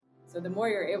So the more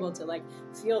you're able to like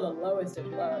feel the lowest of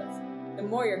lows, the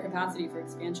more your capacity for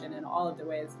expansion in all of the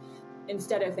ways.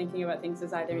 Instead of thinking about things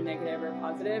as either negative or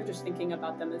positive, just thinking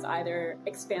about them as either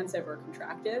expansive or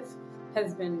contractive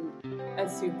has been a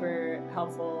super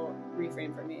helpful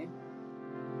reframe for me.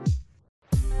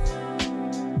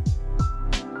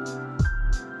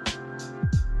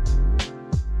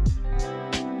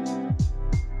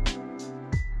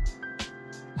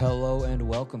 Hello and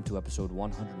welcome to episode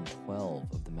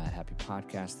 112 of the Mad Happy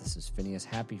Podcast. This is Phineas.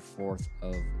 Happy 4th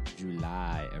of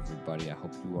July, everybody. I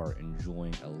hope you are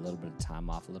enjoying a little bit of time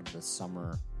off, a little bit of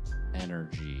summer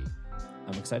energy.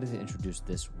 I'm excited to introduce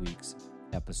this week's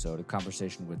episode, a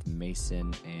conversation with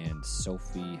Mason and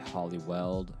Sophie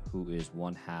Hawley-Weld, who is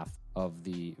one half of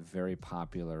the very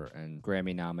popular and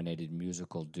Grammy-nominated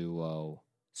musical duo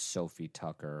Sophie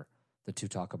Tucker. The two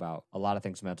talk about a lot of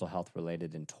things mental health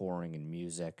related in touring and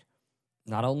music.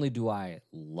 Not only do I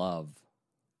love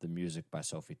the music by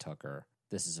Sophie Tucker,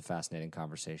 this is a fascinating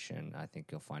conversation. I think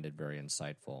you'll find it very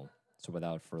insightful. So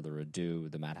without further ado,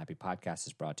 the Mad Happy Podcast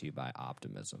is brought to you by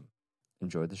Optimism.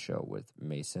 Enjoy the show with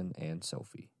Mason and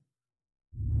Sophie.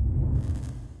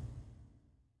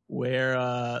 Where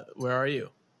are you?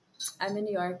 I'm in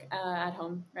New York at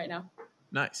home right now.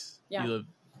 Nice. Yeah.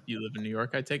 You live in New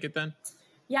York, I take it then?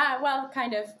 Yeah, well,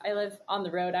 kind of. I live on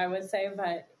the road, I would say.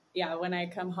 But yeah, when I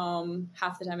come home,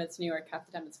 half the time it's New York, half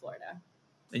the time it's Florida.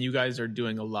 And you guys are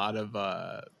doing a lot of,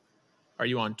 are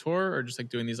you on tour or just like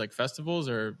doing these like festivals,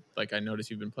 or like I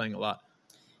noticed you've been playing a lot?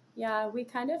 Yeah, we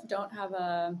kind of don't have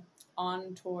a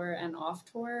on tour and off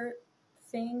tour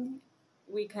thing.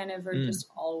 We kind of are just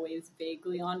always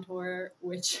vaguely on tour,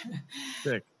 which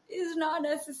is not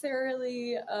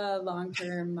necessarily a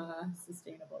long-term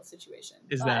sustainable situation.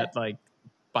 Is that like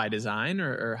by design,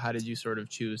 or how did you sort of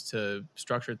choose to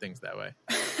structure things that way?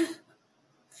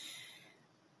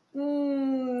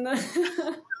 Because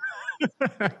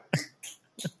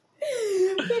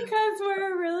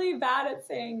we're really bad at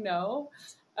saying no.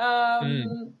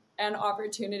 And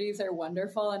opportunities are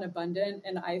wonderful and abundant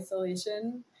in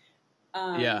isolation.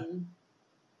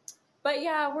 But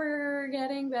yeah, we're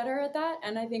getting better at that.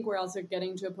 And I think we're also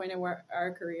getting to a point in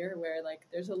our career where like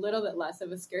there's a little bit less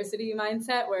of a scarcity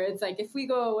mindset, where it's like, if we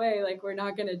go away, like we're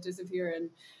not going to disappear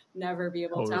and never be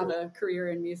able to have a career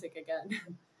in music again.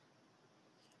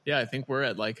 Yeah, I think we're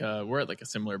at a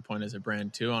similar point as a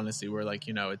brand too, honestly. We're like,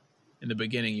 you know, in the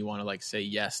beginning you want to like say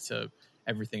yes to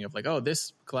everything of like, oh,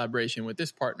 this collaboration with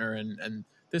this partner and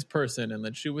this person, and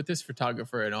let's shoot with this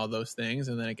photographer and all those things.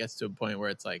 And then it gets to a point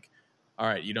where it's like, all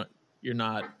right, you're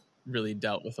not really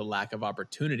dealt with a lack of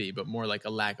opportunity, but more like a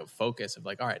lack of focus of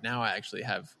like, all right, now I actually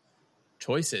have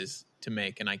choices to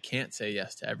make and I can't say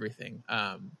yes to everything.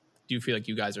 Do you feel like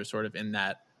you guys are sort of in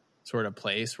that sort of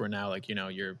place where now, like, you know,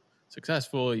 you're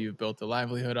successful, you've built a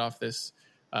livelihood off this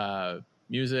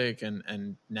music,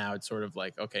 and now it's sort of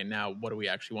like, okay, now what do we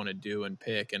actually want to do and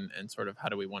pick, and sort of how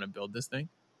do we want to build this thing?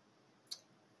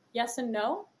 Yes and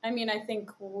no. I mean, I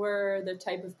think we're the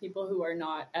type of people who are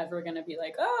not ever going to be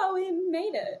like, oh, we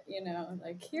made it, you know,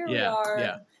 like here we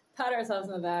are, pat ourselves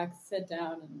on the back, sit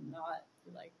down and not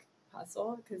like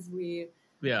hustle, because we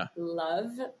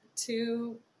love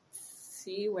to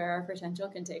see where our potential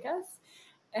can take us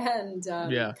and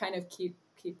kind of keep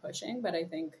pushing. But I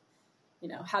think, you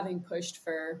know, having pushed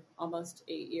for almost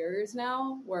 8 years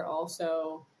now, we're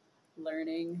also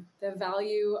learning the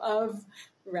value of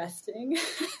resting.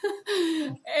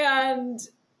 And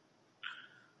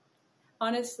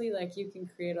honestly, like, you can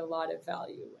create a lot of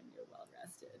value when you're well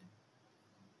rested.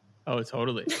 Oh,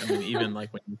 totally. I mean, even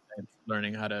like when you say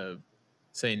learning how to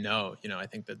say no, you know, I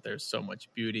think that there's so much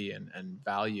beauty and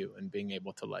value in being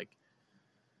able to like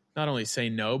not only say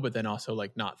no, but then also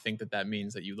like not think that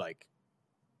means that you like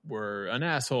were an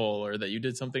asshole or that you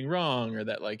did something wrong, or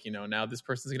that like, you know, now this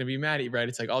person's going to be mad at you, right?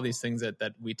 It's like all these things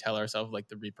that we tell ourselves, like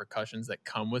the repercussions that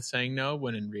come with saying no,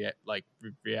 when in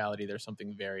reality, there's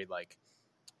something very like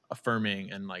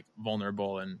affirming and like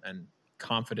vulnerable and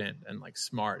confident and like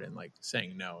smart and like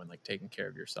saying no and like taking care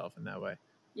of yourself in that way.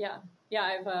 Yeah.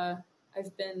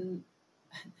 I've been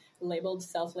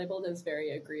self-labeled as very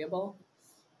agreeable.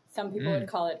 Some people would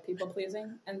call it people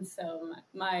pleasing. And so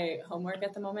my homework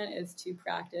at the moment is to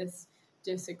practice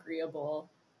disagreeable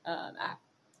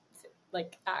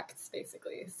acts,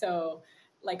 basically. So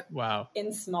like,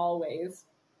 in small ways,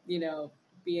 you know,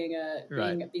 being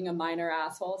a minor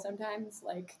asshole sometimes,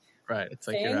 like, it's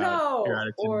like saying no, your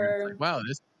attitude, or like, wow,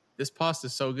 this pasta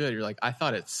is so good. You're like, I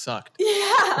thought it sucked.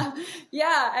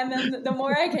 Yeah. And then the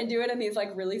more I can do it in these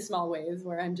like really small ways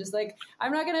where I'm just like,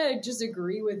 I'm not going to just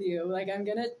agree with you. Like, I'm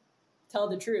going to tell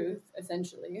the truth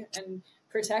essentially and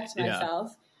protect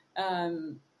myself.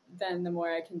 then the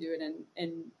more I can do it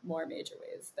in more major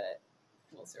ways that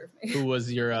will serve me. Who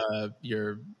was your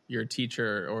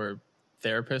teacher or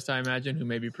therapist, I imagine, who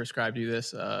maybe prescribed you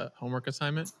this homework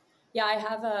assignment? Yeah, I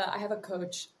have a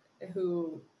coach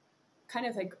who kind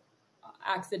of like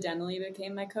accidentally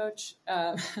became my coach.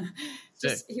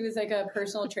 He was like a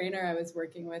personal trainer I was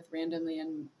working with randomly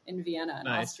in Vienna in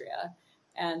Austria.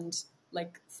 And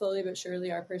like slowly but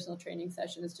surely our personal training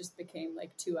sessions just became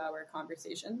like 2-hour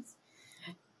conversations.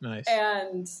 Nice.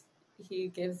 And he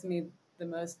gives me the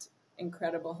most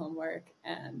incredible homework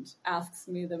and asks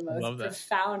me the most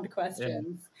profound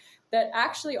questions that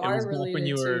actually are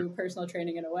related to personal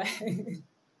training in a way.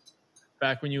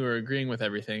 Back when you were agreeing with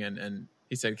everything and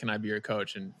he said, "Can I be your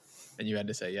coach?" And you had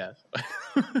to say yes.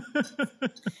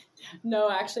 No,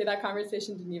 actually that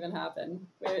conversation didn't even happen.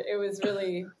 It was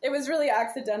really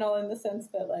accidental in the sense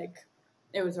that like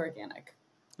it was organic.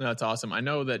 That's awesome. I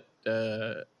know that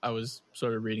I was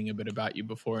sort of reading a bit about you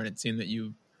before, and it seemed that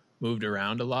you moved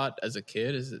around a lot as a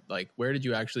kid. Is it like, where did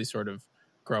you actually sort of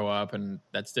grow up? And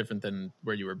that's different than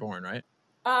where you were born, right?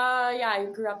 Yeah, I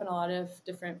grew up in a lot of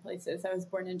different places. I was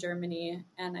born in Germany,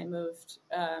 and I moved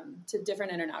to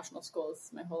different international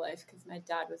schools my whole life because my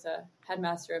dad was a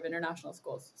headmaster of international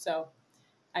schools. So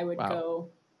I would go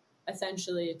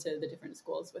essentially to the different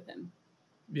schools with him.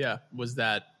 Yeah. Was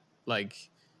that like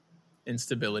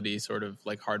instability sort of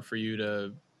like hard for you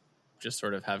to just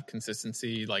sort of have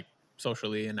consistency like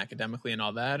socially and academically and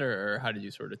all that, or how did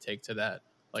you sort of take to that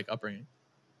like upbringing?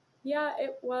 Yeah,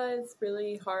 it was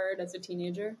really hard as a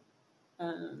teenager.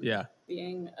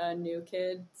 Being a new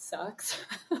kid sucks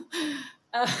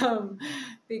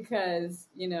because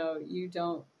you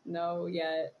don't know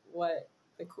yet what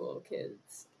the cool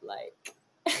kids like.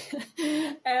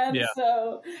 And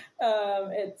so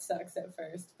it sucks at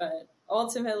first, but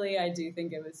ultimately I do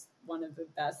think it was one of the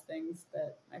best things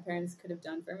that my parents could have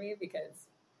done for me, because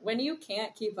when you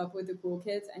can't keep up with the cool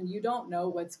kids and you don't know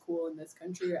what's cool in this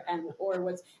country and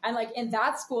like in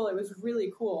that school it was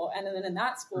really cool, and then in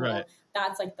that school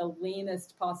that's like the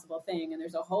lamest possible thing, and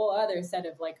there's a whole other set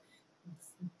of like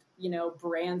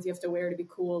brands you have to wear to be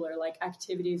cool, or like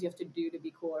activities you have to do to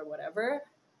be cool or whatever.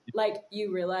 Like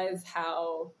you realize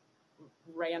how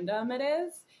random it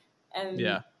is. And,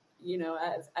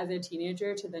 as a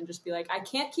teenager to then just be like, I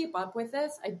can't keep up with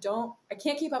this. I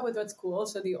can't keep up with what's cool.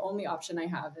 So the only option I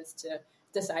have is to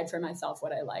decide for myself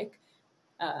what I like.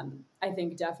 I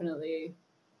think definitely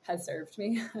has served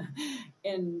me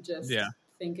in just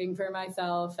thinking for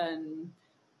myself and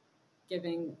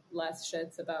giving less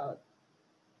shits about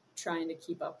trying to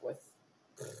keep up with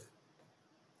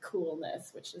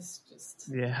coolness, which is just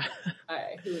who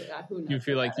knows. You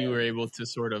feel like you were able to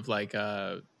sort of like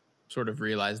sort of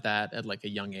realize that at like a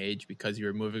young age because you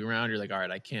were moving around? You're like, all right,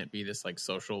 I can't be this like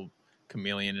social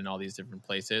chameleon in all these different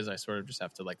places. I sort of just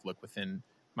have to like look within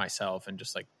myself and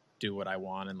just like do what I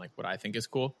want and like what I think is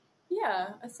cool. Yeah,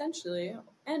 essentially.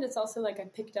 And it's also like I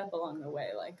picked up along the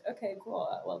way, like, okay,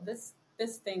 cool, well this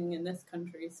thing in this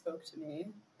country spoke to me,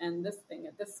 and this thing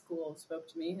at this school spoke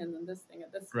to me, and then this thing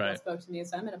at this school spoke to me.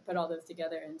 So I'm going to put all those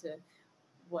together into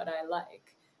what I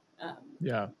like.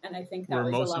 And I think that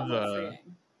was a lot more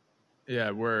freeing.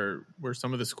 Yeah, were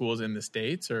some of the schools in the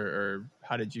States, or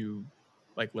how did you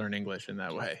like learn English in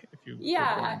that way? If you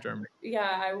were born in Germany.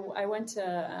 Yeah, I went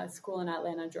to school in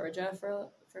Atlanta, Georgia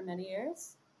for many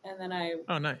years, and then I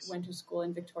went to school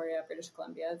in Victoria, British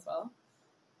Columbia as well,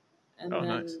 and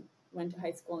then went to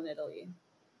high school in Italy.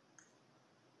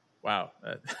 Wow,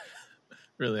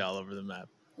 really all over the map.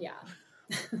 Yeah.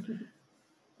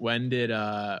 When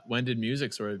did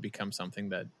music sort of become something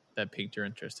that piqued your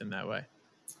interest in that way?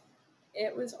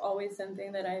 It was always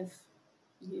something that I've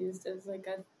used as like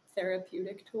a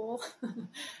therapeutic tool.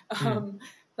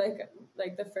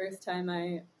 Like the first time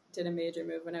I did a major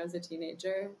move when I was a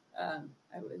teenager,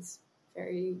 I was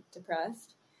very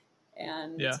depressed,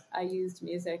 and I used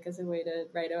music as a way to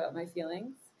write about my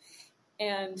feelings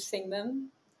and sing them.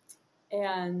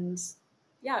 And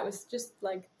it was just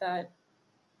like that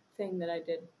thing that I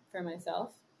did for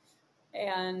myself.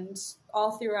 And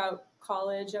all throughout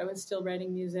college, I was still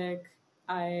writing music.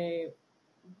 I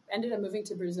ended up moving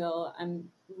to Brazil. I'm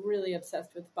really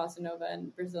obsessed with bossa nova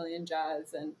and Brazilian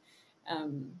jazz. And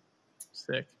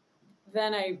sick.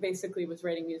 Then I basically was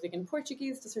writing music in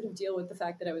Portuguese to sort of deal with the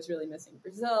fact that I was really missing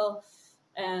Brazil.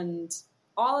 And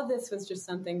all of this was just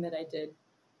something that I did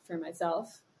for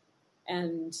myself.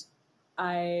 And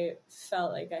I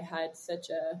felt like I had such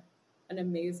an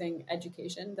amazing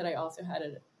education that I also had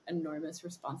an enormous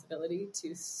responsibility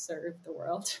to serve the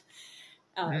world.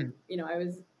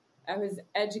 I was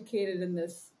educated in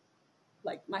this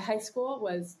like my high school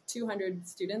was 200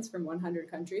 students from 100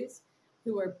 countries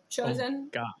who were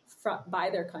chosen by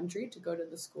their country to go to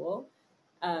the school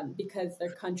because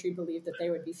their country believed that they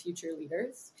would be future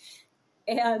leaders.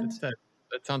 And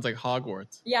that sounds like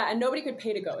Hogwarts. Yeah, and nobody could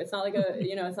pay to go. It's not like a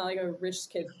it's not like a rich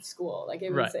kid school. Like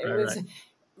it was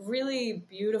really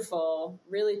beautiful,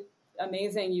 really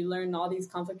amazing. You learn all these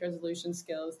conflict resolution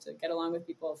skills to get along with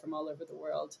people from all over the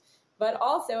world. But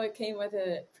also it came with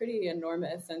a pretty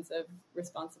enormous sense of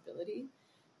responsibility.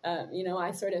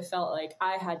 I sort of felt like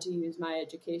I had to use my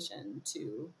education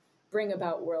to bring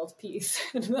about world peace.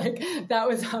 Like that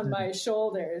was on my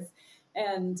shoulders.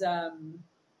 And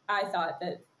I thought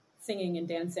that singing and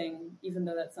dancing, even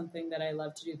though that's something that I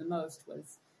love to do the most,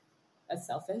 was a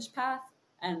selfish path.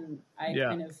 And I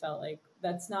kind of felt like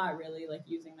that's not really like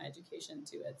using my education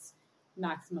to its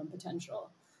maximum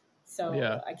potential. So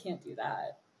I can't do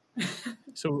that.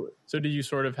 So did you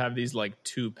sort of have these like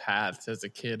two paths as a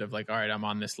kid of like, all right, I'm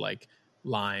on this like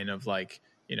line of like,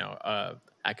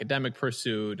 academic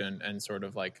pursuit and sort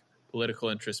of like political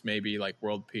interest, maybe like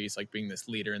world peace, like being this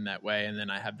leader in that way. And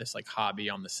then I have this like hobby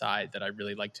on the side that I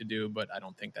really like to do, but I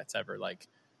don't think that's ever like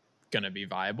going to be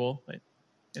viable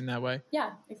in that way.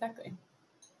 Yeah, exactly.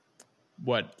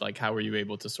 How were you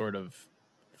able to sort of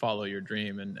follow your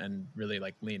dream and really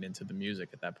like lean into the music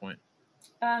at that point?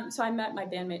 So I met my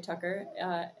bandmate Tucker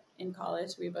in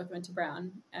college. We both went to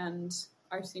Brown, and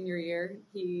our senior year,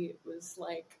 he was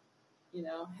like,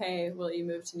 hey, will you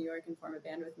move to New York and form a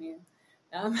band with me?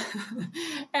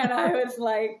 And I was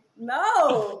like,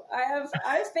 no, I have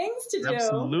things to do.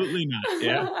 Absolutely not.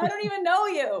 Yeah. I don't even know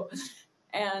you.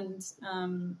 And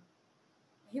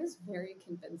he was very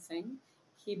convincing.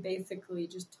 He basically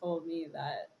just told me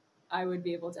that I would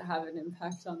be able to have an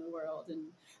impact on the world and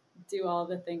do all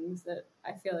the things that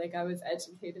I feel like I was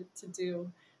educated to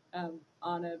do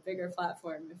on a bigger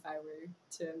platform if I were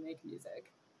to make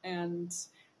music. And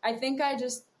I think I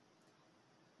just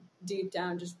deep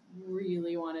down just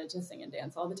really wanted to sing and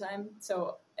dance all the time.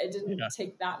 So it didn't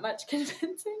take that much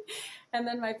convincing. And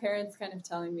then my parents kind of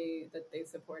telling me that they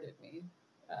supported me,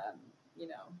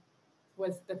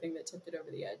 was the thing that tipped it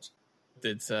over the edge.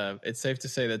 It's safe to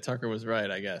say that Tucker was right,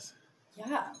 I guess.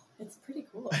 Yeah, it's pretty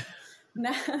cool.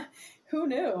 Now, who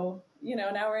knew?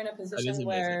 Now we're in a position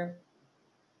where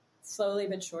slowly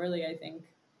but surely, I think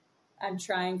I'm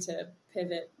trying to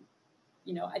pivot.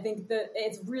 I think that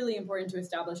it's really important to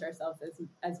establish ourselves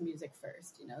as music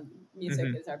first. Music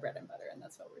is our bread and butter, and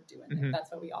that's what we're doing. And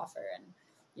that's what we offer,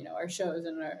 and our shows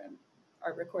and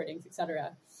our recordings,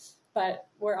 etc. But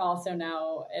we're also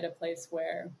now at a place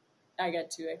where I get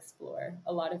to explore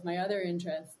a lot of my other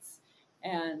interests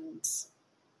and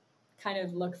kind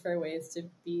of look for ways to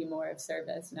be more of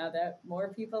service now that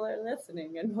more people are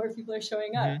listening and more people are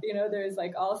showing up. There's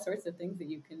like all sorts of things that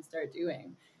you can start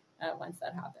doing once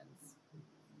that happens.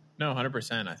 No,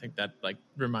 100%. I think that like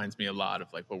reminds me a lot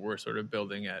of like what we're sort of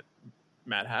building at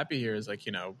Mad Happy here is like,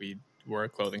 we're a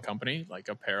clothing company. Like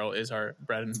apparel is our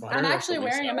bread and butter. I'm actually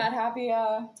wearing a Mad Happy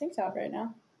tank top right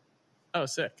now. Oh,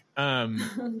 sick. But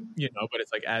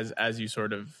it's like as you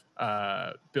sort of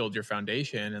build your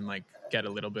foundation and like get a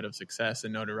little bit of success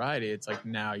and notoriety, it's like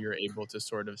now you're able to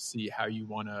sort of see how you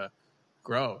want to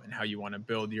grow and how you want to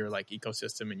build your like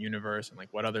ecosystem and universe and like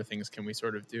what other things can we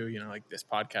sort of do, like this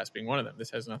podcast being one of them. This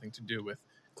has nothing to do with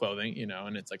clothing,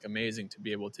 and it's like amazing to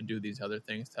be able to do these other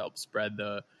things to help spread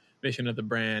the mission of the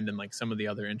brand and like some of the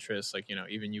other interests. Like,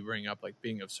 even you bring up like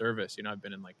being of service, I've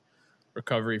been in like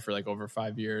recovery for like over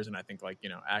 5 years. And I think like,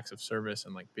 acts of service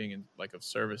and like being in like of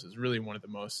service is really one of the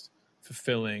most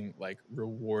fulfilling, like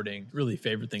rewarding, really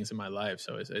favorite things in my life.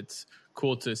 So it's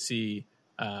cool to see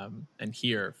and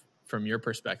hear from your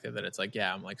perspective that it's like,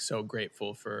 yeah, I'm like so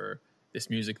grateful for this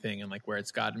music thing and like where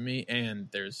it's gotten me. And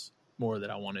there's more that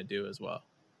I want to do as well.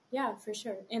 Yeah, for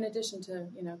sure. In addition to,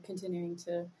 continuing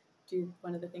to do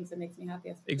one of the things that makes me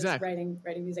happiest, exactly.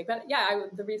 writing music. But yeah,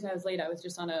 the reason I was late, I was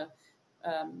just on a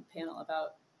panel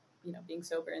about, being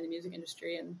sober in the music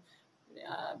industry and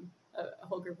a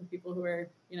whole group of people who are,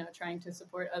 trying to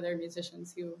support other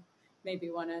musicians who maybe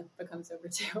want to become sober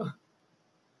too.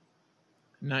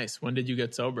 Nice. When did you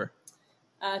get sober?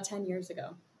 10 years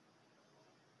ago.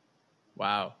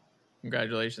 Wow.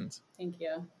 Congratulations. Thank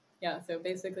you. Yeah. So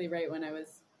basically right when I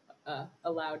was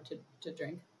allowed to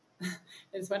drink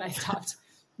is when I stopped.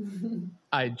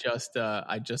 I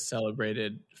just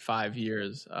celebrated 5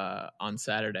 years on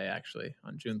Saturday, actually,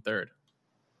 on June 3rd.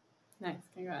 Nice.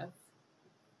 Congrats.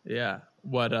 Yeah.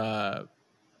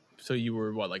 So you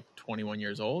were like 21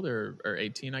 years old or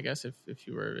 18, I guess, if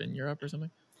you were in Europe or something?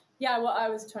 Yeah, well, I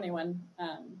was 21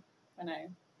 when I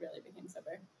really became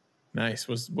sober. Nice.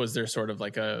 Was there sort of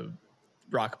like a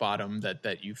rock bottom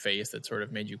that you faced that sort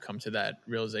of made you come to that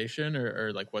realization,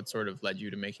 or like what sort of led you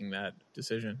to making that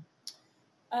decision?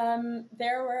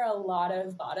 There were a lot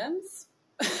of bottoms,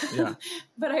 yeah,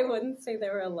 but I wouldn't say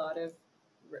there were a lot of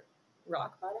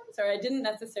rock bottoms, or I didn't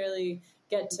necessarily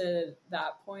get to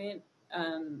that point.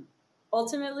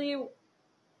 Ultimately,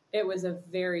 it was a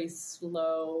very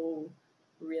slow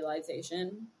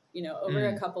realization, over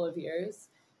a couple of years.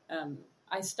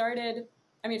 I started,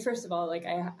 first of all, like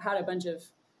I had a bunch of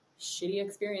shitty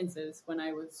experiences when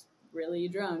I was really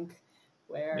drunk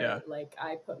where like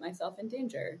I put myself in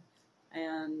danger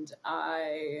and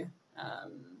I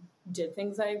did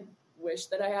things I wish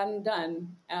that I hadn't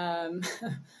done.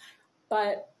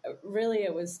 But really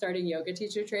it was starting yoga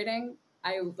teacher training.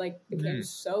 I became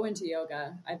so into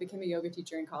yoga. I became a yoga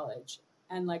teacher in college.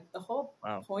 And like the whole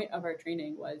point of our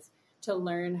training was to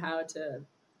learn how to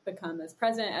become as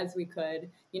present as we could,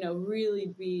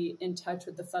 really be in touch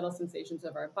with the subtle sensations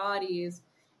of our bodies.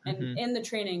 And in the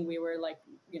training, we were like,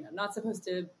 not supposed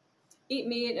to eat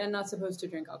meat and not supposed to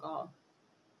drink alcohol.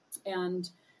 And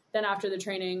then after the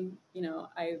training,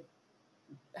 I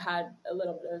had a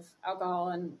little bit of alcohol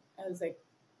and I was like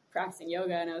practicing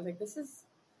yoga and I was like, this is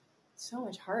so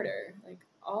much harder. Like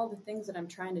all the things that I'm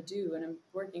trying to do and I'm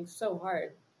working so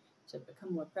hard to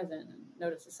become more present and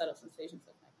notice the subtle sensations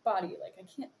of my body. Like I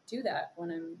can't do that when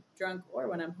I'm drunk or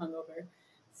when I'm hungover.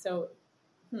 So,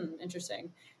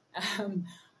 interesting.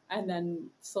 And then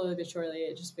slowly but surely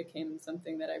it just became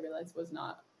something that I realized was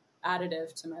not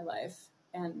additive to my life.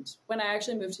 And when I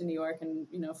actually moved to New York and,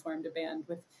 formed a band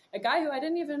with a guy who I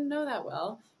didn't even know that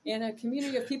well, in a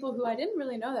community of people who I didn't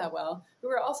really know that well, who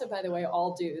were also, by the way,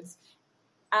 all dudes,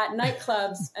 at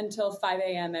nightclubs until 5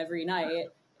 a.m. every night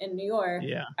in New York,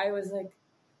 I was like,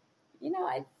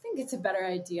 I think it's a better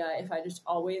idea if I just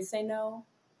always say no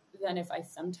than if I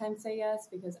sometimes say yes,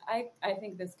 because I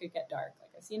think this could get dark.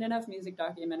 Like I've seen enough music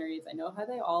documentaries. I know how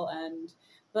they all end.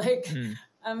 Like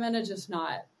I'm going to just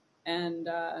not. And,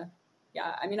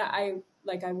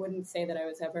 I wouldn't say that I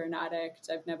was ever an addict.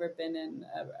 I've never been in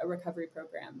a recovery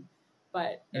program,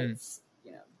 but it's,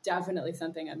 definitely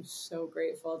something I'm so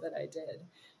grateful that I did.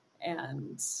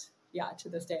 And to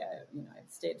this day, I've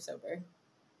stayed sober.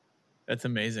 That's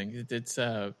amazing. It's,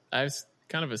 I was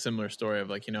kind of a similar story of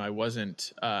like, I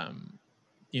wasn't,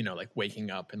 like waking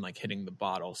up and like hitting the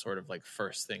bottle sort of like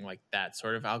first thing, like that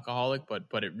sort of alcoholic,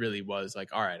 but it really was like,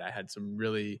 all right, I had some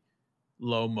really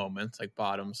low moments, like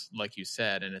bottoms, like you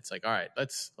said. And it's like, all right,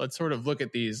 let's sort of look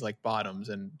at these like bottoms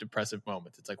and depressive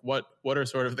moments. It's like, what are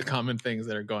sort of the common things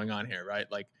that are going on here, right?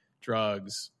 Like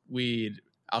drugs, weed,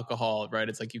 alcohol, right?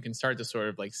 It's like you can start to sort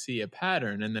of like see a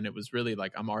pattern. And then it was really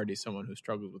like, I'm already someone who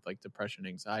struggled with like depression,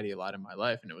 anxiety a lot in my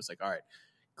life. And it was like, all right,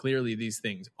 clearly these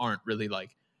things aren't really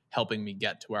like helping me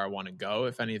get to where I want to go.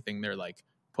 If anything, they're like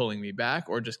pulling me back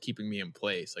or just keeping me in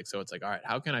place. Like, so it's like, all right,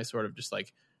 how can I sort of just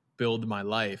like build my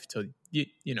life to,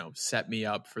 set me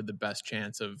up for the best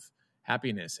chance of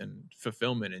happiness and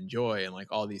fulfillment and joy and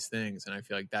like all these things. And I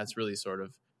feel like that's really sort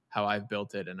of how I've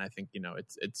built it. And I think,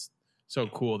 it's so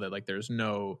cool that like there's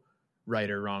no right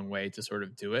or wrong way to sort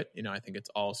of do it. I think it's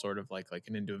all sort of like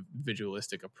an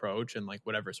individualistic approach and like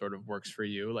whatever sort of works for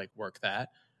you, like work that.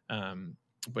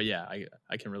 But yeah,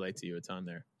 I can relate to you. It's on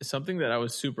there. Something that I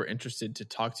was super interested to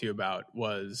talk to you about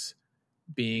was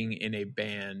being in a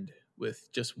band with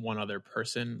just one other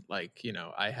person. Like,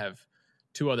 I have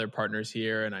two other partners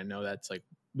here and I know that's like,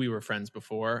 we were friends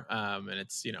before. And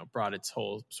it's, brought its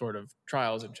whole sort of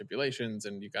trials and tribulations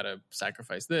and you got to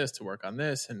sacrifice this to work on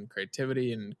this and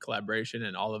creativity and collaboration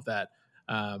and all of that.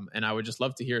 And I would just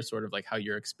love to hear sort of like how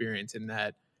your experience in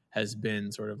that has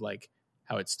been, sort of like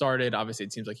how it started. Obviously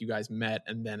it seems like you guys met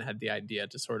and then had the idea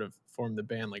to sort of form the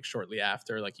band like shortly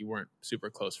after, like you weren't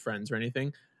super close friends or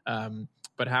anything.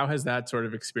 But how has that sort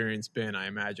of experience been? I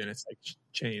imagine it's like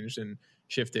changed and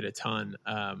shifted a ton.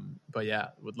 But yeah,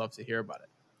 would love to hear about it.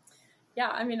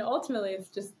 Yeah. Ultimately it's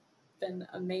just been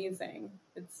amazing.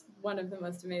 It's one of the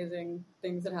most amazing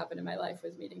things that happened in my life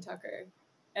was meeting Tucker.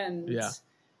 And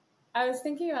I was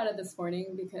thinking about it this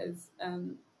morning because,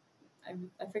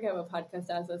 I forget what podcast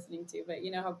I was listening to, but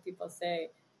you know how people say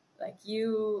like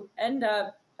you end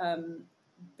up,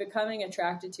 becoming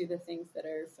attracted to the things that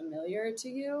are familiar to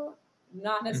you,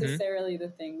 not necessarily the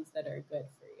things that are good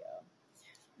for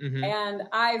you. And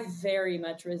I very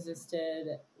much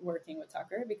resisted working with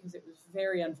Tucker because it was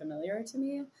very unfamiliar to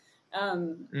me.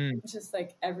 Just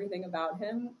like everything about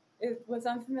him, it was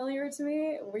unfamiliar to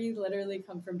me. We literally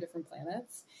come from different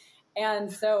planets.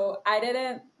 And so I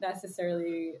didn't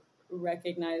necessarily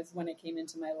recognize when it came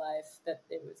into my life that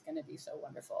it was going to be so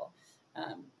wonderful.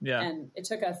 And it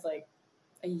took us like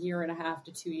a year and a half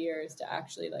to 2 years to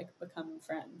actually like become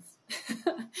friends.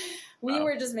 We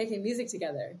were just making music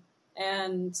together.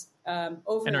 And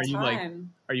over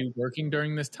time, are you working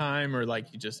during this time, or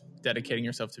like you just dedicating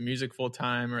yourself to music full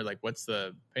time, or like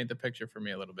paint the picture for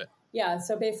me a little bit? Yeah.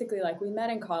 So basically, like we met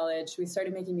in college. We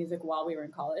started making music while we were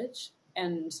in college,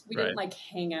 and we didn't like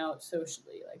hang out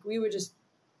socially. Like we would just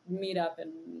meet up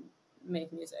and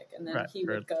make music, and then he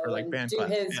would go like and do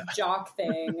his jock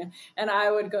thing, and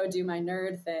I would go do my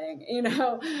nerd thing, you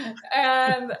know.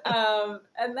 And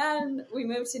then we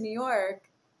moved to New York.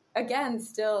 Again,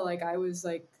 still, like, I was,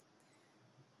 like,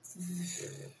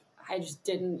 I just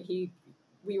didn't,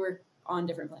 we were on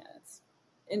different planets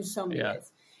in so many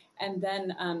ways. And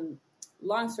then,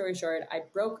 long story short, I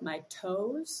broke my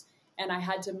toes, and I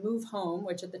had to move home,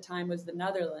 which at the time was the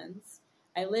Netherlands.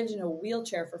 I lived in a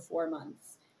wheelchair for 4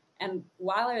 months. And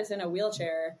while I was in a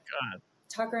wheelchair,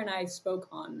 Tucker and I spoke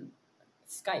on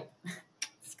Skype.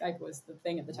 Skype was the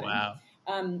thing at the time.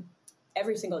 Wow.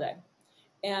 Every single day.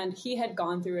 And he had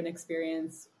gone through an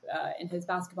experience in his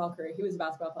basketball career. He was a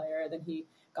basketball player. Then he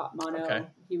got mono. Okay.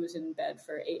 He was in bed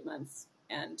for 8 months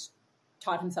and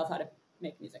taught himself how to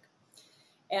make music.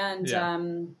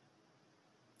 And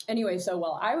anyway, so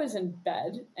while I was in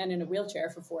bed and in a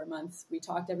wheelchair for 4 months, we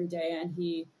talked every day, and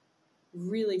he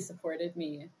really supported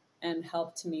me and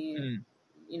helped me,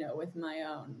 you know, with my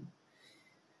own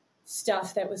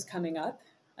stuff that was coming up.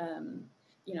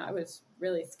 You know, I was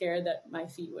really scared that my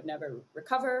feet would never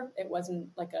recover. It wasn't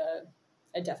like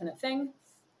a definite thing.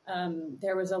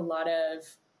 There was a lot of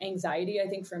anxiety, I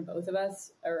think, from both of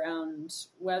us around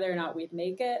whether or not we'd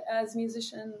make it as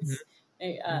musicians.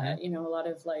 You know, a lot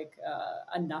of like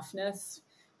enoughness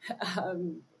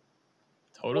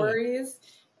worries.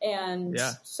 And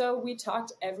so we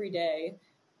talked every day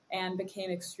and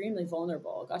became extremely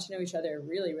vulnerable, got to know each other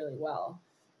really, really well.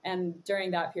 And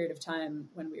during that period of time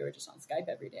when we were just on Skype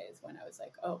every day is when I was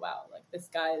like, oh, wow, like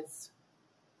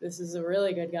this is a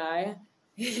really good guy.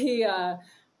 He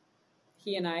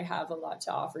and I have a lot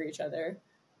to offer each other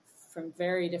from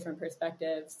very different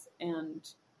perspectives. And,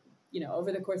 you know,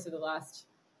 over the course of the last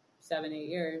 7-8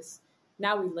 years,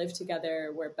 now we live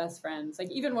together. We're best friends.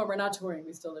 Like even when we're not touring,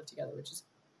 we still live together, which is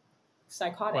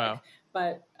psychotic. Wow.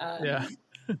 But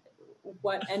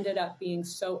what ended up being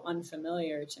so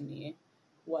unfamiliar to me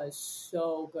was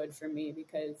so good for me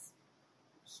because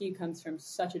he comes from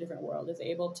such a different world, is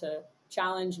able to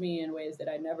challenge me in ways that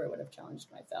I never would have challenged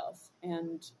myself,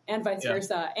 and vice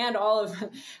versa. And all of,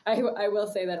 I will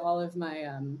say that all of my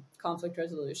conflict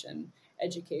resolution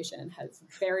education has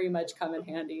very much come in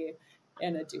handy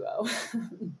in a duo.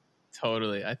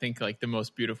 Totally. I think like the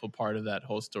most beautiful part of that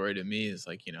whole story to me is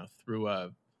like, you know, through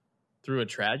a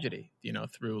tragedy, you know,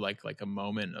 through like a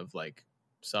moment of like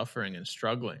suffering and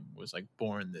struggling was like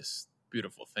born this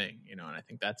beautiful thing, you know. And I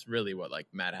think that's really what like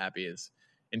Mad Happy is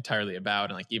entirely about.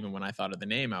 And like even when I thought of the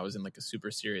name, I was in like a super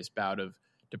serious bout of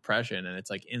depression, and it's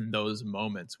like in those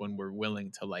moments when we're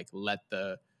willing to like let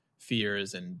the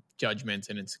fears and judgments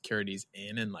and insecurities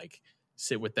in and like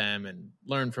sit with them and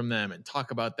learn from them and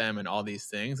talk about them and all these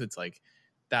things, it's like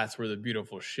that's where the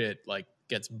beautiful shit like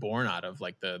gets born out of.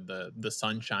 Like the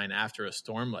sunshine after a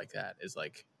storm like that is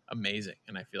like amazing.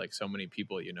 And I feel like so many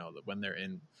people, you know, that when they're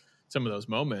in some of those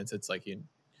moments, it's like you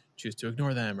choose to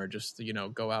ignore them or just, you know,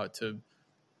 go out to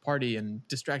party and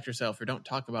distract yourself or don't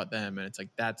talk about them. And it's like,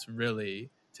 that's really,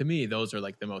 to me, those are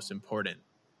like the most important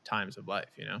times of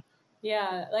life, you know?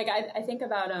 Yeah. Like I think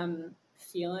about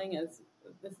feeling as,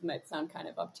 this might sound kind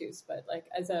of obtuse, but like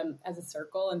as a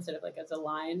circle instead of like as a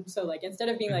line. So like instead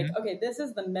of being like, okay, this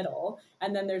is the middle,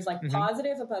 and then there's like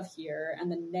positive above here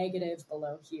and the negative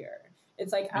below here.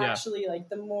 It's like actually like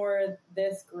the more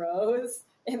this grows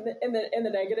in the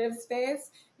negative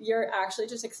space, you're actually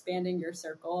just expanding your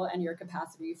circle and your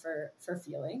capacity for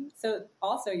feeling. So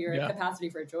also your capacity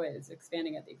for joy is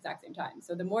expanding at the exact same time.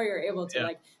 So the more you're able to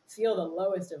like feel the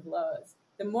lowest of lows,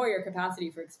 the more your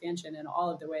capacity for expansion in all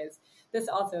of the ways. This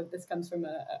comes from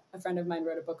a friend of mine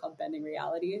wrote a book called Bending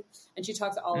Reality, and she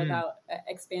talks all about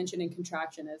expansion and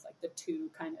contraction as like the two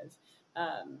kind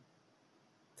of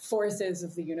forces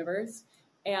of the universe.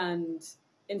 And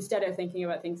instead of thinking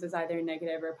about things as either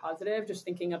negative or positive, just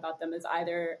thinking about them as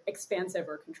either expansive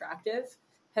or contractive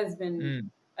has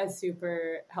been a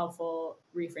super helpful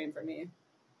reframe for me.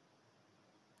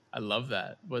 I love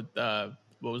that. What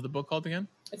was the book called again?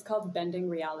 It's called Bending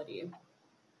Reality.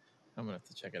 I'm going to have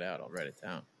to check it out. I'll write it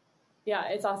down. Yeah,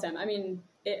 it's awesome. I mean,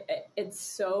 it's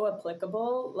so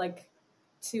applicable, like,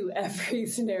 to every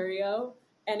scenario.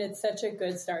 And it's such a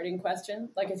good starting question.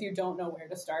 Like, if you don't know where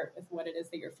to start with what it is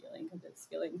that you're feeling, because it's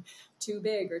feeling too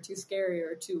big or too scary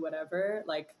or too whatever,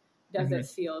 like, does it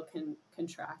feel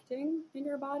contracting in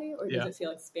your body, or does it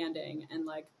feel expanding? And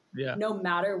like, no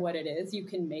matter what it is, you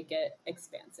can make it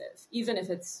expansive, even if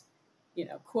it's, you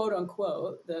know, quote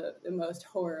unquote, the most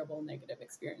horrible negative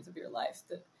experience of your life.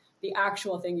 The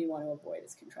actual thing you want to avoid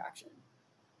is contraction.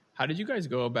 How did you guys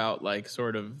go about like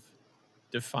sort of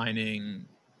defining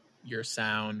your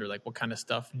sound, or like what kind of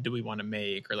stuff do we want to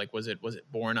make, or like was it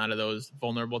born out of those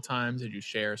vulnerable times? Did you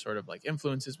share sort of like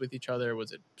influences with each other?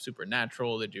 Was it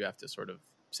supernatural? Did you have to sort of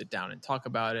sit down and talk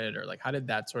about it, or like how did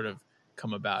that sort of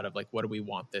come about of like what do we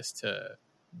want this to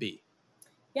be?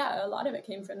 Yeah, a lot of it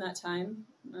came from that time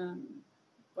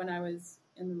when I was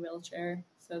in the wheelchair.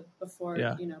 So before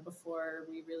before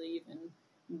we really even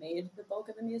made the bulk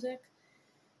of the music.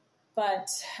 But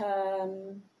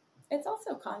it's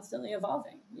also constantly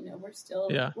evolving. You know, we're still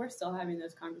having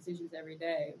those conversations every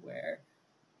day where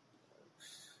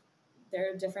there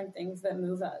are different things that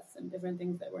move us and different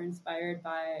things that we're inspired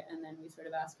by, and then we sort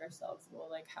of ask ourselves, well,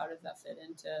 like, how does that fit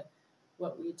into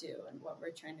what we do and what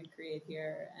we're trying to create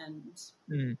here?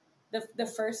 And the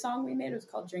first song we made was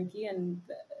called Drinky, and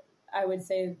I would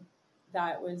say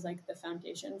that was like the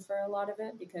foundation for a lot of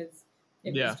it, because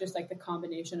it was just like the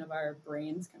combination of our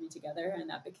brains coming together, and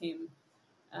that became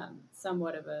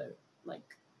somewhat of a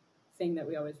like thing that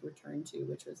we always return to,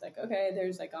 which was like, okay,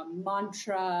 there's like a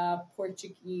mantra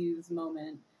Portuguese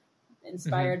moment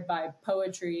inspired by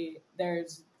poetry.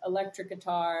 There's electric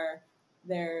guitar.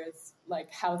 There's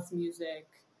like house music,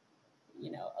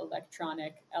 you know,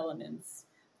 electronic elements.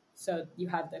 So you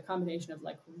have the combination of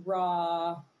like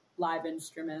raw live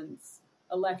instruments,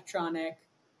 electronic,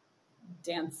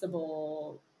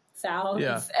 danceable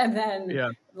sounds, and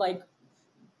then like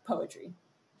poetry.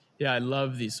 Yeah, I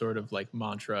love the sort of like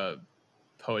mantra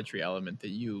poetry element that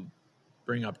you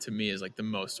bring up to me as like the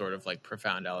most sort of like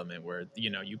profound element, where,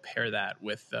 you know, you pair that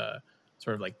with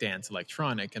sort of like dance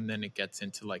electronic, and then it gets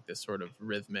into like this sort of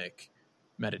rhythmic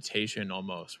meditation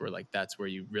almost, where like that's where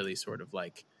you really sort of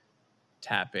like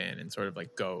tap in and sort of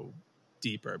like go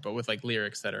deeper, but with like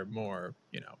lyrics that are more,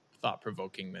 you know, thought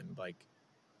provoking than like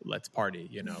let's party,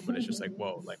 you know. But it's just like,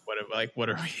 whoa, like what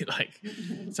are we like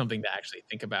something to actually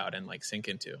think about and like sink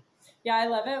into. Yeah, I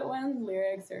love it when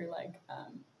lyrics are like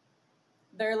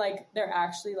they're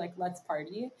actually like let's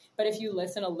party, but if you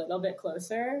listen a little bit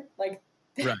closer, like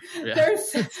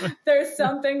there's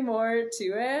something more to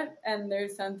it, and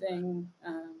there's something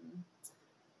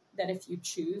that if you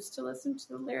choose to listen to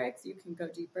the lyrics, you can go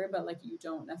deeper, but like you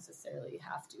don't necessarily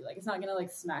have to. Like it's not gonna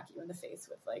like smack you in the face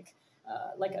with like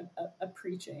a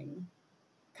preaching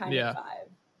kind of vibe,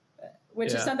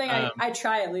 which is something I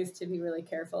try at least to be really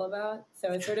careful about.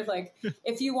 So it's sort of like,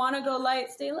 if you want to go light,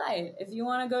 stay light. If you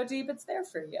want to go deep, it's there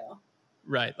for you.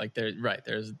 Right. Like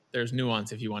there's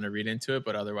nuance if you want to read into it,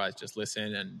 but otherwise just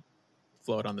listen and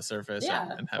float on the surface. Yeah.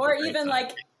 And have or a great even time.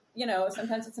 Like, you know,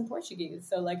 sometimes it's in Portuguese.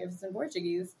 So like if it's in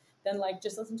Portuguese, then like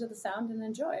just listen to the sound and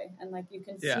enjoy, and like you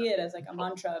can see it as like a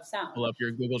mantra of sound. Pull up your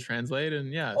Google Translate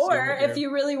and Or if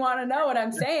you really want to know what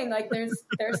I'm saying, like there's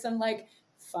some like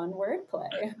fun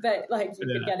wordplay that like you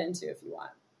could get into if you want.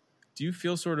 Do you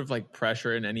feel sort of like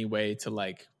pressure in any way to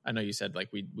like, I know you said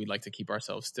like we like to keep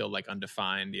ourselves still like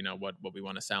undefined, you know, what we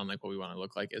want to sound like, what we want to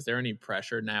look like. Is there any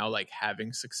pressure now, like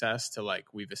having success, to like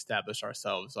we've established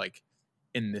ourselves like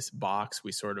in this box,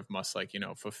 we sort of must like, you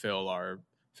know, fulfill our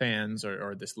fans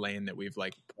or this lane that we've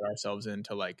like put ourselves in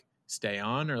to like stay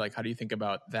on? Or like how do you think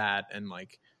about that, and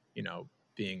like, you know,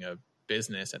 being a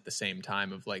business at the same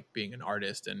time of like being an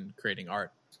artist and creating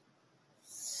art?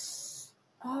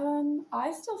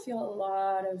 I still feel a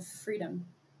lot of freedom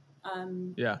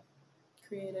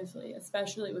creatively,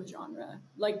 especially with genre.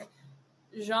 Like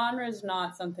genre is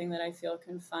not something that I feel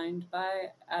confined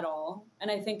by at all,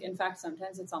 and I think in fact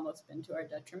sometimes it's almost been to our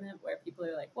detriment, where people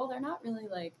are like, well, they're not really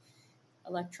like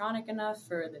electronic enough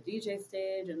for the DJ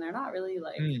stage, and they're not really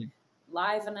like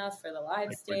live enough for the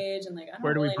live stage, and like I don't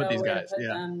where do really we put know these where guys? to put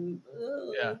them.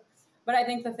 But I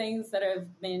think the things that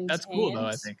have been that's cool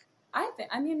though.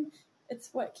 I mean it's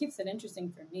what keeps it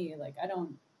interesting for me. Like I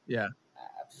don't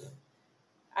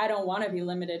want to be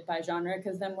limited by genre,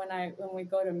 because then when we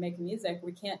go to make music,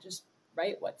 we can't just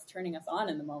write what's turning us on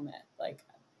in the moment. Like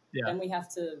then we have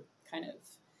to kind of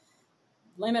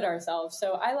limit ourselves.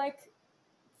 So I like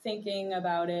thinking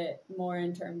about it more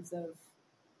in terms of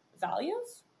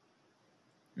values.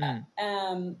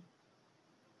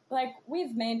 Like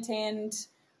we've maintained,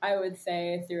 I would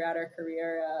say, throughout our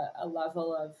career, a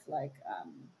level of like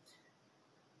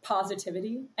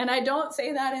positivity. And I don't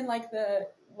say that in like the,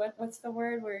 what's the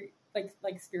word where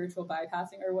like spiritual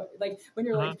bypassing, or what, like when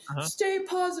you're like, stay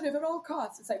positive at all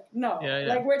costs. It's like, no,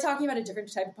 like we're talking about a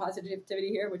different type of positivity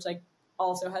here, which like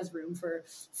also has room for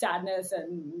sadness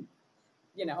and,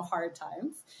 you know, hard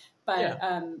times.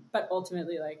 But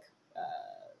ultimately, like,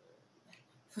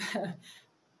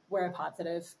 we're a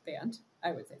positive band,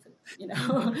 I would say, you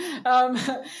know,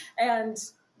 and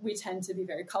we tend to be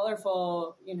very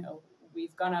colorful. You know,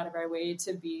 we've gone out of our way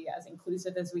to be as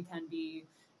inclusive as we can be,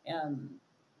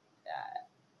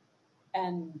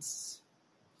 and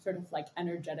sort of like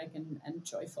energetic and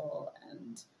joyful.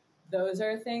 And those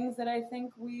are things that I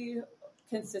think we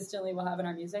consistently will have in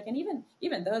our music. And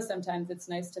even though sometimes it's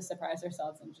nice to surprise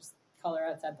ourselves and just color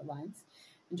outside the lines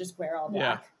and just wear all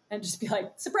black and just be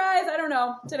like, surprise, I don't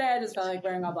know. Today I just felt like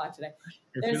wearing all black today.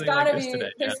 There's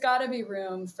gotta be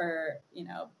room for, you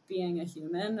know, being a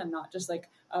human and not just like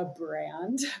a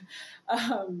brand.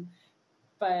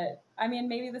 But I mean,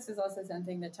 maybe this is also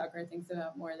something that Tucker thinks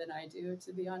about more than I do,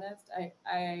 to be honest.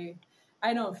 I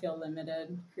don't feel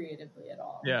limited creatively at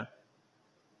all. Yeah.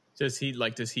 Does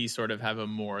he sort of have a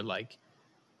more like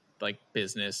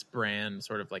business brand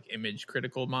sort of like image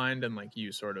critical mind, and like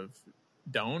you sort of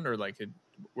don't, or like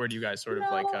where do you guys sort of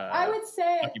like I would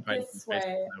say this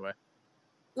way.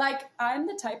 Like, I'm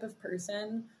the type of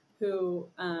person who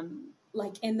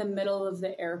like in the middle of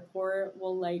the airport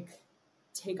will like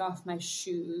take off my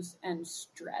shoes and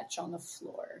stretch on the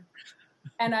floor.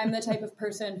 And I'm the type of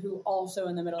person who also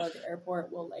in the middle of the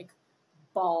airport will like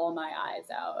bawl my eyes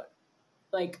out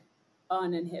like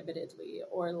uninhibitedly,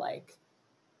 or like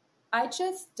I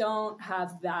just don't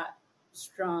have that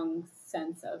strong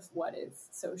sense of what is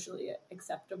socially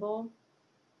acceptable.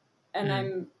 And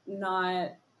I'm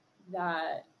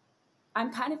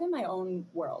kind of in my own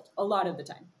world a lot of the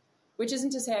time, which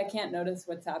isn't to say I can't notice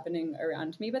what's happening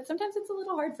around me, but sometimes it's a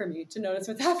little hard for me to notice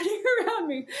what's happening around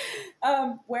me.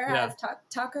 Whereas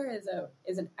Tucker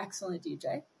is an excellent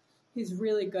DJ. He's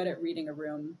really good at reading a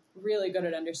room, really good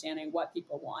at understanding what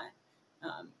people want,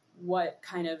 what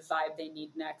kind of vibe they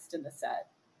need next in the set.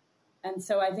 And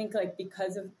so I think like,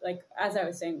 because of like, as I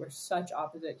was saying, we're such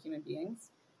opposite human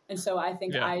beings. And so I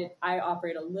think I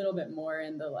operate a little bit more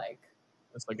in the like,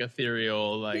 it's like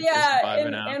ethereal, like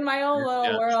in my own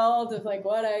little world of like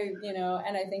what I, you know,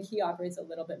 and I think he operates a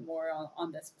little bit more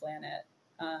on this planet.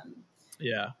 And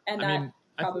I mean,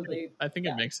 probably, I think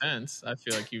it makes sense. I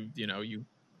feel like you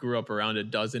grew up around a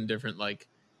dozen different like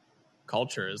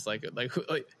cultures, like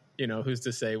you know, who's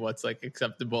to say what's like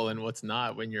acceptable and what's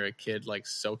not when you're a kid, like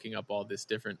soaking up all this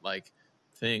different like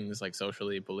things, like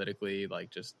socially, politically,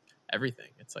 like just everything.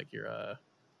 It's like you're a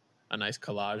nice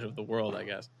collage of the world, I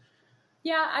guess.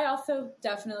 Yeah, I also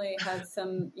definitely have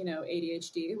some, you know,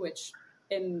 ADHD, which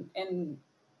in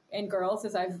girls,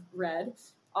 as I've read,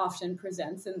 often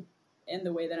presents in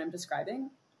the way that I'm describing,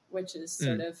 which is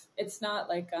sort of, it's not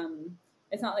like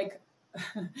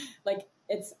like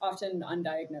it's often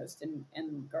undiagnosed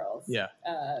in girls.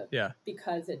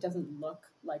 Because it doesn't look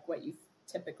like what you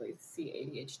typically see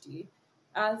ADHD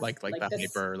as. Like the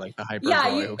hyper.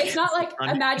 Yeah, it's not like,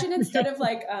 imagine instead of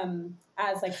like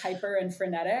as like hyper and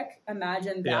frenetic,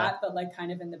 imagine that, but like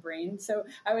kind of in the brain. So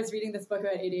I was reading this book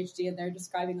about ADHD, and they're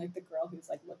describing like the girl who's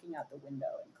like looking out the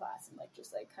window in class and like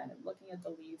just like kind of looking at the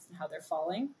leaves and how they're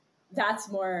falling. That's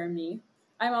more me.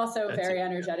 I'm also very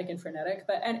energetic and frenetic,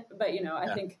 but you know,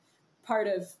 I think part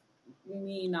of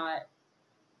me not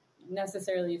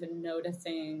necessarily even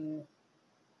noticing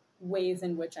ways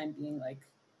in which I'm being like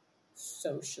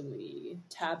socially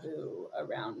taboo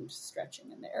around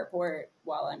stretching in the airport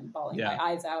while I'm bawling my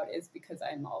eyes out is because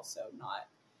I'm also not,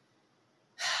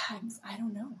 I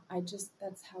don't know.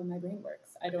 That's how my brain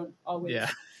works. I don't always,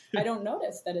 I don't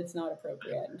notice that it's not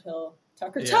appropriate until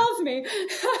Tucker tells me.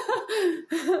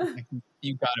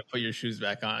 You got to put your shoes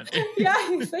back on.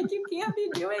 He's like, you can't be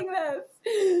doing this.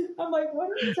 I'm like, what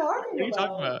are you talking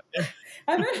about?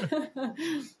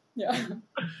 Yeah.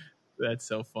 That's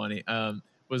so funny.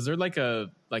 Was there like a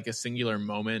singular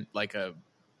moment, like a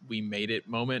we made it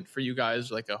moment for you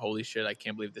guys, like a holy shit, I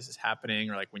can't believe this is happening,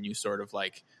 or like when you sort of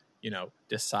like, you know,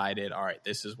 decided, all right,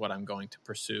 this is what I'm going to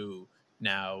pursue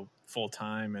now full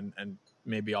time, and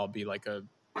maybe I'll be like a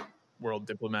world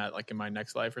diplomat like in my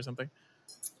next life or something?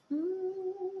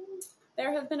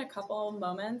 There have been a couple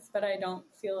moments, but I don't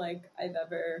feel like I've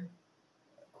ever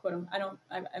I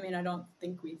don't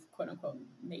think we've quote unquote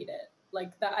made it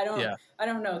like that. I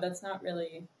don't know. That's not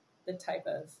really the type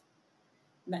of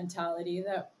mentality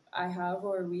that I have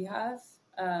or we have.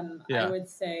 I would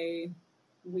say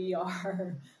we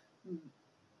are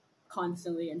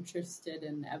constantly interested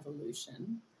in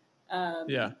evolution.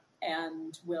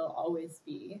 And will always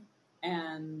be.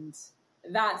 And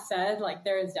that said, like,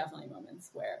 there is definitely moments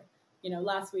where, you know,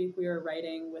 last week we were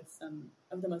writing with some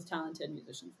of the most talented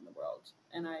musicians in the world.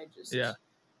 And I just,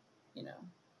 you know,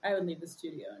 I would leave the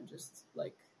studio and just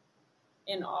like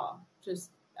in awe,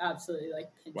 just absolutely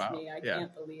like pinch me. I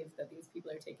can't believe that these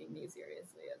people are taking me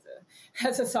seriously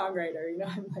as a songwriter. You know,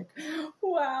 I'm like,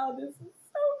 wow, this is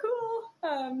so cool.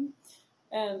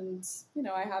 And you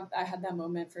know, I had that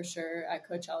moment for sure at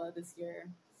Coachella this year.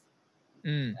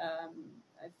 We've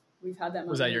had that moment.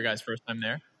 Was that your guys' first time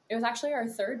there? It was actually our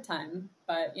third time,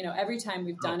 but you know, every time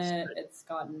we've done it, it's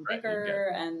gotten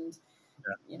bigger and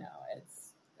you know,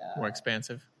 it's more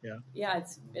expansive. Yeah,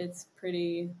 it's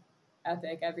pretty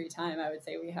epic every time. I would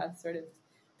say we have sort of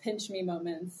pinch me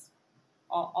moments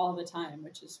all the time,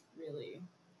 which is really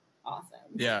awesome.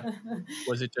 Yeah.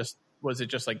 Was it just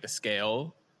like the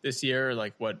scale this year? Or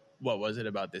like what was it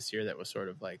about this year that was sort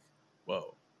of like,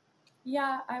 whoa?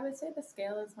 Yeah, I would say the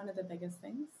scale is one of the biggest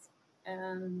things.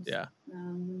 And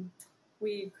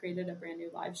we created a brand new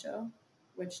live show,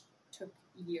 which took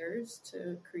years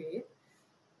to create.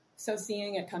 So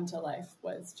seeing it come to life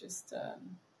was just so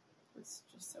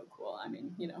cool. I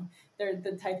mean, you know, they're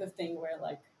the type of thing where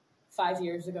like 5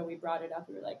 years ago we brought it up.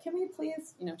 We were like, can we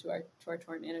please, you know, to our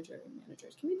tour managers,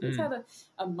 can we please have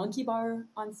a monkey bar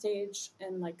on stage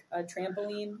and like a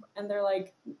trampoline? And they're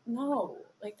like, no,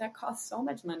 like that costs so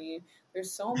much money.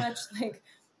 There's so much like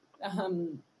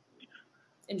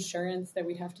insurance that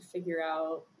we'd have to figure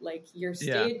out. Like your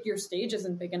stage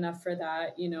isn't big enough for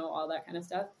that, you know, all that kind of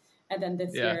stuff. And then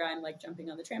this year I'm like jumping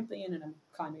on the trampoline and I'm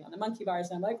climbing on the monkey bars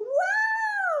and I'm like,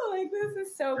 wow, like this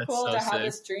is so cool to have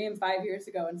this dream 5 years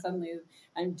ago. And suddenly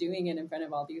I'm doing it in front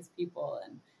of all these people.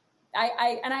 And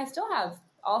I still have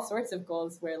all sorts of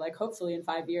goals where like, hopefully in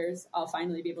 5 years, I'll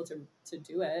finally be able to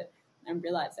do it and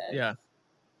realize it. Yeah.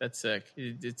 That's sick.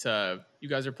 It's you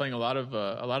guys are playing a lot of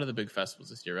the big festivals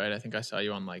this year, right? I think I saw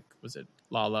you on like, was it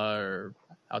Lala or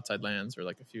Outside Lands or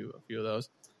like a few of those?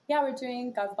 Yeah, we're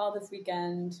doing Govball this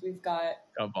weekend. We've got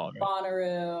Govball, right?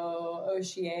 Bonnaroo,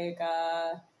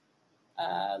 Osheaga,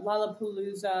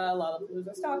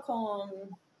 Lollapalooza Stockholm.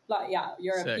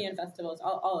 European festivals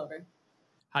all over.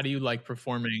 How do you like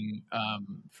performing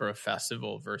for a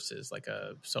festival versus like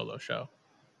a solo show?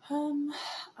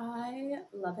 I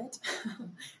love it.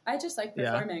 I just like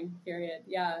performing, period.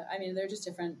 Yeah. I mean, they're just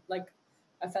different. Like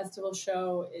a festival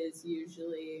show is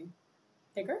usually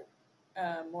bigger,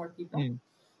 more people.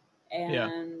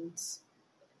 And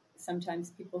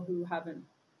sometimes people who haven't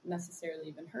necessarily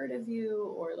even heard of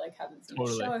you or like haven't seen a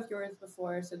show of yours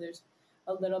before. So there's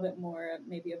a little bit more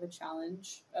maybe of a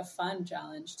challenge, a fun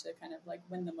challenge to kind of like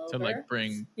win them over. To like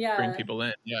bring people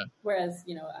in. Yeah. Whereas,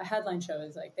 you know, a headline show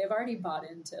is like, they've already bought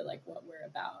into like what we're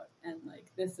about. And like,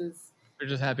 this is, they're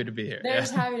just happy to be here. They're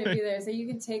just happy to be there. So you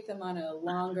can take them on a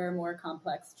longer, more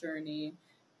complex journey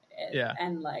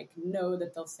and like know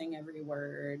that they'll sing every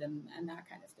word and that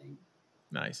kind of thing.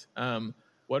 Nice.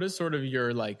 What does sort of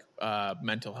your like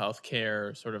mental health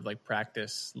care sort of like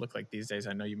practice look like these days?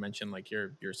 I know you mentioned like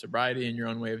your sobriety and your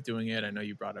own way of doing it. I know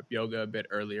you brought up yoga a bit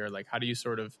earlier. Like how do you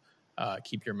sort of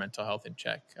keep your mental health in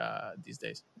check these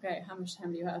days? Okay. How much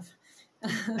time do you have?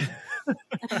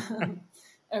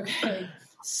 Okay.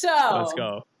 So let's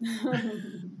go.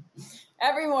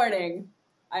 Every morning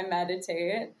I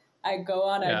meditate. I go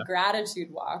on a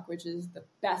gratitude walk, which is the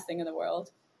best thing in the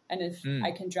world. And if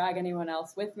I can drag anyone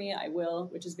else with me, I will,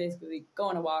 which is basically go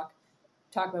on a walk,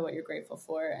 talk about what you're grateful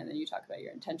for, and then you talk about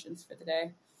your intentions for the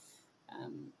day.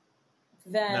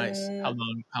 Then nice.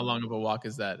 How long of a walk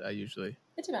is that usually?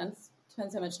 It depends.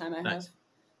 Depends how much time I have.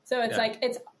 So it's like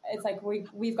it's like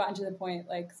we've gotten to the point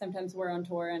like sometimes we're on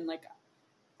tour and like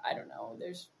I don't know,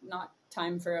 there's not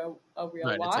time for a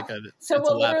real walk. So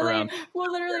we'll literally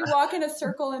walk in a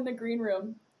circle in the green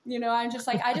room. You know, I'm just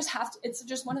like, I just have to, it's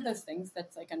just one of those things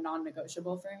that's like a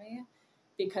non-negotiable for me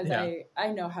because I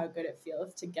know how good it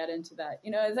feels to get into that,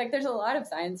 you know, it's like, there's a lot of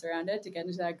science around it to get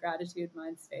into that gratitude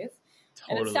mind space.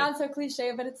 Totally. And it sounds so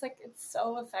cliche, but it's like, it's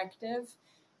so effective.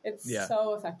 It's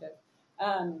so effective.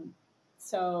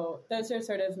 So those are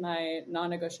sort of my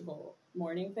non-negotiable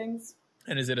morning things.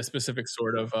 And is it a specific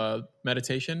sort of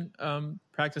meditation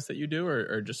practice that you do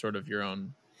or just sort of your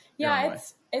own? Yeah,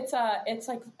 it's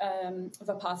like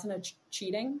Vipassana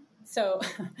cheating. So,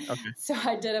 so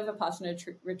I did a Vipassana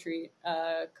retreat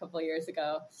a couple of years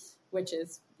ago, which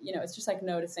is, you know, it's just like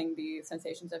noticing the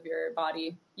sensations of your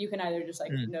body. You can either just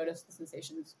like notice the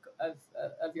sensations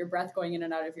of your breath going in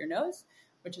and out of your nose,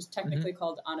 which is technically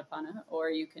called Anapana,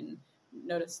 or you can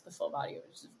notice the full body,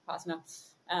 which is Vipassana.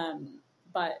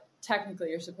 But technically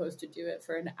you're supposed to do it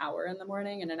for an hour in the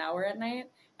morning and an hour at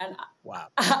night. And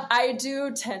I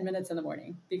do 10 minutes in the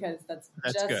morning because that's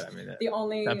just good. I mean, the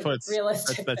only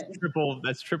realistic that's thing.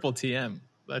 That's triple TM.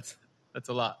 That's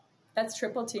a lot. That's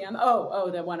triple TM. Oh,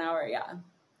 the 1 hour. Yeah.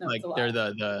 No, like they're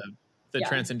the the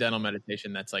transcendental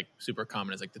meditation that's like super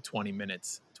common is like the 20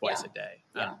 minutes twice a day.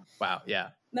 Wow. Yeah.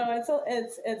 No, it's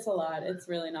a lot. It's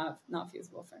really not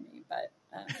feasible for me,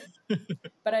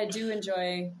 but I do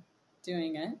enjoy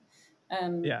doing it.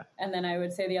 And then I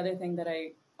would say the other thing that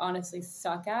I honestly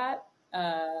suck at,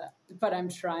 but I'm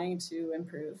trying to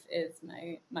improve, is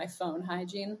my phone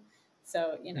hygiene.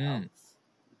 So,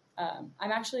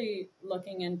 I'm actually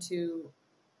looking into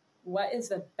what is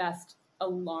the best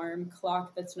alarm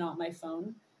clock that's not my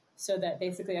phone, so that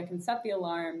basically I can set the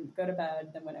alarm, go to bed,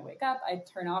 then when I wake up, I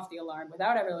turn off the alarm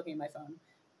without ever looking at my phone,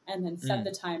 and then set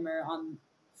the timer on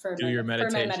for my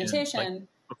meditation like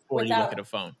before you look at a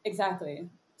phone. Exactly.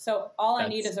 So I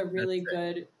need is a really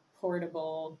good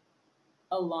portable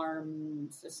alarm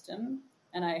system,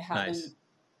 and I haven't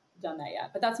done that yet.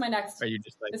 But that's my next. Are you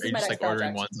just like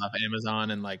ordering ones off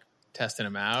Amazon and like testing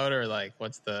them out, or like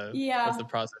what's the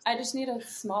process? I just need a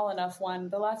small enough one.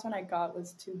 The last one I got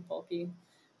was too bulky,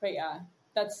 but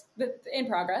that's in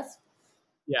progress.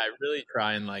 I really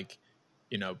try and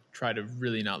try to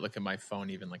really not look at my phone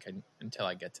even until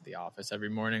I get to the office every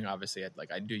morning. Obviously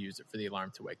I do use it for the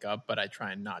alarm to wake up, but I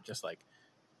try and not just like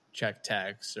check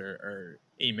texts or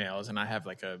emails. And I have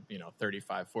like a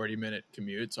 35-40 minute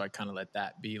commute, so I kind of let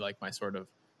that be like my sort of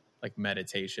like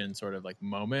meditation sort of like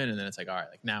moment, and then it's like, all right,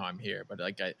 like now I'm here. But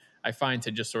like I find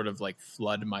to just sort of like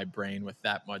flood my brain with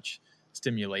that much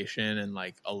stimulation and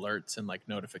like alerts and like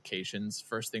notifications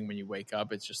first thing when you wake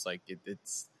up, it's just like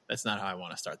that's not how I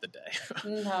want to start the day.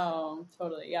 No,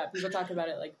 totally. Yeah, people talk about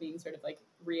it like being sort of like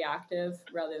reactive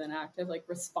rather than active, like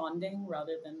responding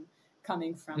rather than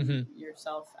coming from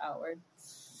yourself outward.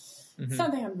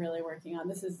 Something I'm really working on.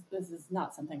 This is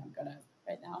not something I'm good at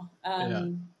right now.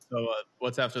 So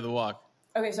what's after the walk?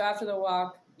 Okay, so after the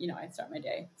walk, I start my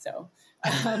day. So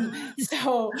throughout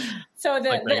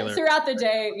the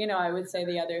day, I would say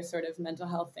the other sort of mental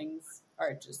health things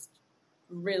are just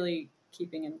really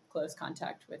keeping in close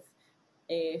contact with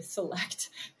a select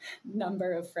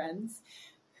number of friends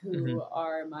who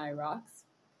are my rocks,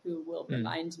 who will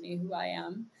remind me who I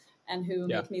am and who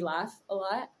make me laugh a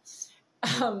lot.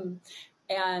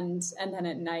 And then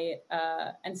at night,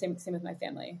 and same with my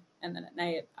family. And then at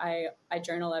night, I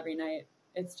journal every night.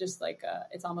 It's just like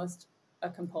it's almost a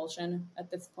compulsion at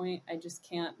this point. I just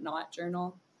can't not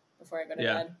journal before I go to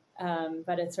bed.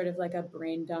 But it's sort of like a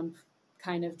brain dump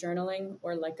kind of journaling,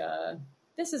 or like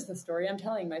this is the story I'm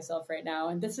telling myself right now,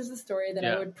 and this is the story that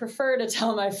I would prefer to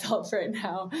tell myself right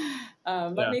now.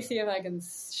 Let me see if I can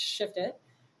shift it.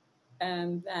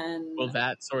 And then will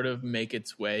that sort of make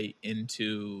its way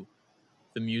into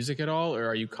the music at all, or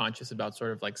are you conscious about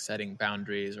sort of like setting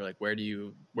boundaries, or like where do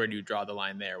you draw the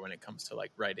line there when it comes to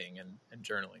like writing and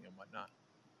journaling and whatnot?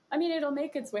 I mean, it'll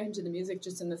make its way into the music,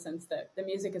 just in the sense that the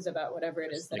music is about whatever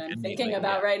it is that I'm thinking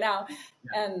about right now.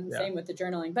 And same with the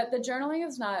journaling. But the journaling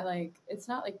is not like, it's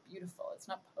not like beautiful. It's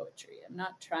not poetry. I'm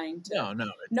not trying to.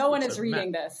 No one is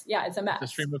reading this. Yeah, it's a mess.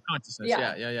 It's a stream of consciousness.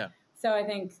 Yeah. So I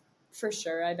think for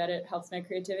sure, I bet it helps my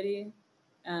creativity,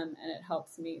 and it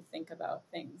helps me think about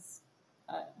things.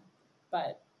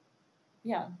 But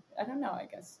yeah, I don't know, I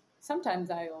guess. Sometimes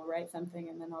I will write something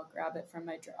and then I'll grab it from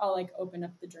I'll like open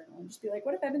up the journal and just be like,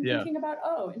 what have I been thinking about?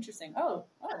 Oh, interesting. Oh,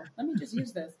 let me just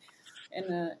use this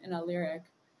in a lyric.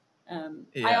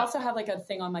 I also have like a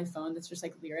thing on my phone that's just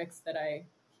like lyrics that I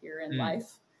hear in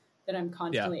life that I'm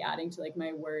constantly adding to like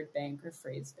my word bank or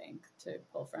phrase bank to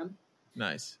pull from.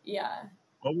 Nice. Yeah.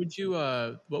 What would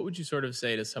you sort of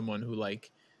say to someone who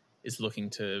like is looking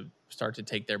to start to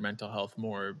take their mental health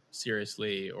more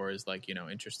seriously, or is like,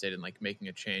 interested in like making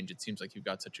a change? It seems like you've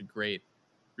got such a great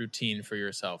routine for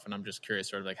yourself. And I'm just curious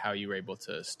sort of like how you were able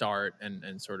to start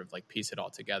and sort of like piece it all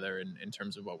together in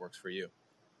terms of what works for you.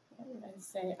 What would I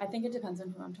say? I think it depends on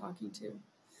who I'm talking to.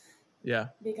 Yeah.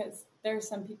 Because there are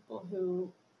some people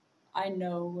who I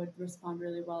know would respond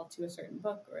really well to a certain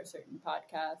book or a certain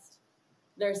podcast.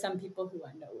 There are some people who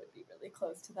I know would be really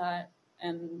close to that,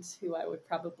 and who I would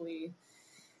probably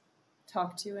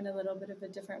talk to in a little bit of a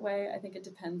different way. I think it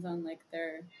depends on like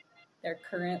their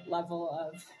current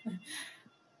level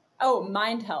of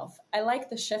mind health. I like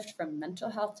the shift from mental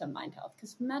health to mind health,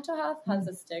 because mental health has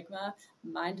a stigma.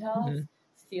 Mind health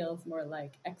feels more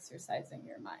like exercising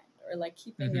your mind, or like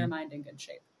keeping your mind in good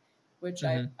shape, which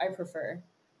I prefer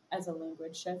as a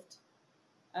language shift.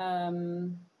 I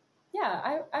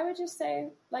would just say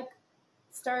like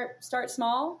start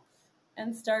small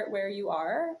and start where you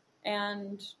are.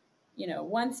 And,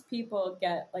 once people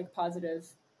get like positive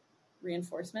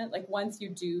reinforcement, like once you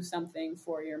do something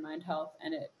for your mind health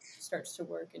and it starts to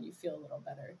work and you feel a little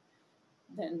better,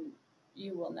 then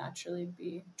you will naturally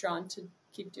be drawn to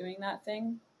keep doing that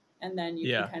thing. And then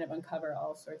you can kind of uncover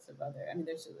all sorts of other, I mean,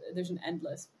 there's an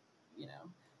endless,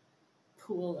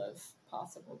 pool of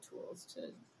possible tools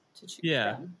to choose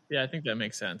from. Yeah, I think that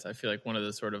makes sense. I feel like one of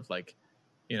the sort of like,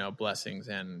 blessings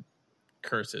and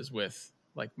curses with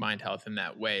like mind health in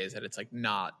that way is that it's like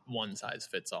not one size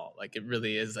fits all. Like it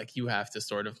really is like you have to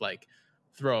sort of like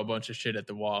throw a bunch of shit at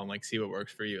the wall and like see what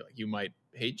works for you. Like you might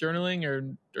hate journaling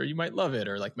or you might love it,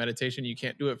 or like meditation, you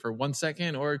can't do it for 1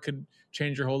 second or it could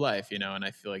change your whole life, and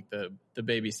I feel like the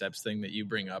baby steps thing that you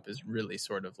bring up is really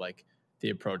sort of like the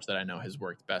approach that I know has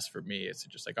worked best for me. Is to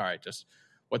just like, all right, just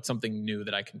what's something new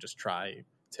that I can just try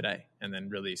today, and then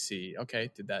really see,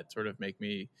 okay, did that sort of make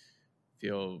me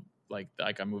feel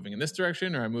like I'm moving in this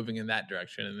direction or I'm moving in that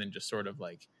direction, and then just sort of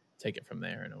like take it from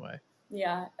there in a way.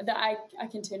 Yeah, I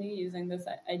continue using this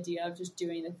idea of just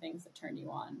doing the things that turn you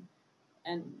on.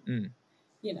 And,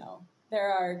 there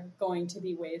are going to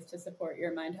be ways to support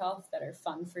your mind health that are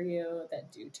fun for you,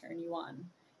 that do turn you on.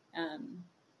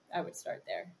 I would start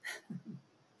there.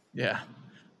 Yeah,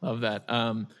 love that.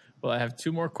 Well, I have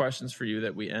 2 more questions for you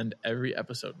that we end every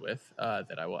episode with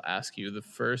that I will ask you. The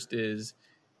first is,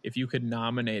 if you could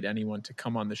nominate anyone to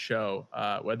come on the show,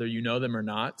 whether you know them or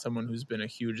not, someone who's been a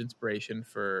huge inspiration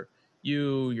for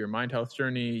you, your mind health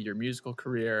journey, your musical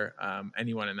career,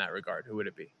 anyone in that regard, who would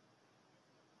it be?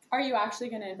 Are you actually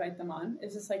going to invite them on?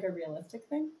 Is this like a realistic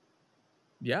thing?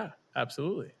 Yeah,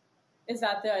 absolutely. Is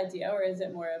that the idea, or is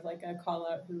it more of like a call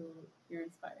out who you're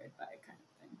inspired by kind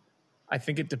of thing? I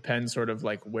think it depends sort of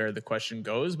like where the question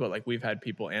goes, but like we've had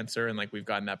people answer and like we've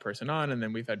gotten that person on, and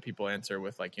then we've had people answer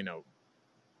with like,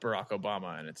 Barack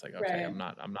Obama, and it's like, okay, right. I'm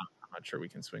not sure we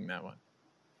can swing that one.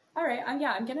 All right. I'm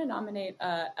going to nominate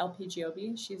LP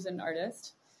Giobbi. She's an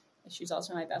artist. She's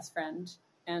also my best friend,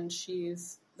 and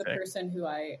she's the person who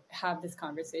I have this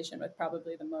conversation with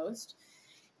probably the most,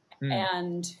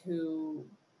 and who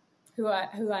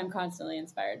I'm constantly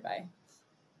inspired by.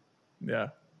 Yeah,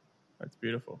 that's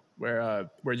beautiful.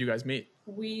 Where'd you guys meet?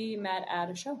 We met at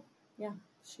a show. Yeah,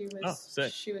 she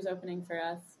was opening for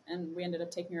us, and we ended up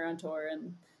taking her on tour,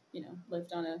 and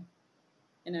lived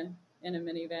in a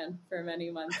minivan for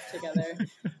many months together.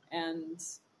 And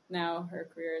now her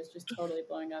career is just totally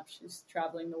blowing up. She's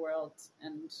traveling the world,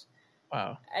 and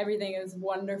wow, everything is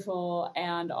wonderful.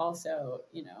 And also,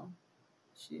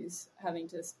 she's having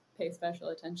to pay special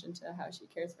attention to how she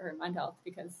cares for her mind health,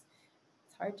 because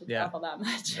it's hard to travel that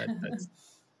much.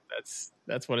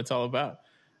 That's what it's all about.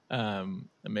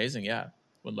 Amazing. Yeah.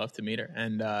 Would love to meet her.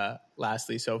 And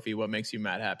lastly, Sophie, what makes you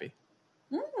mad happy?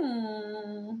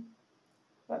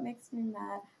 What makes me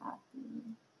mad happy?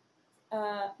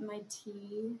 My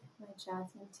tea, my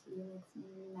jasmine tea makes me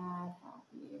mad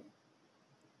happy.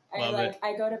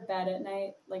 I go to bed at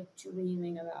night like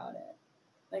dreaming about it.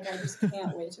 Like I just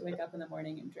can't wait to wake up in the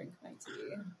morning and drink my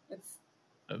tea. It's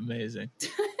amazing.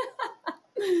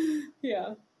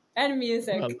 Yeah, and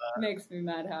music makes me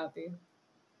mad happy.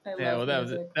 I love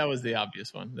music. that was the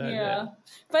obvious one.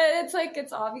 But it's like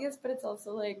it's obvious, but it's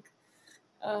also like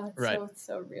it's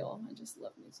so real. I just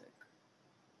love music.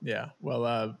 Yeah.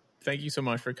 Well, thank you so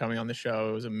much for coming on the show.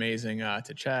 It was amazing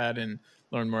to chat and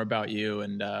learn more about you.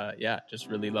 And just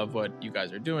really love what you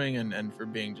guys are doing and for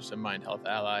being just a mind health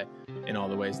ally in all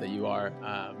the ways that you are.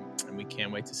 And we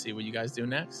can't wait to see what you guys do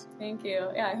next. Thank you.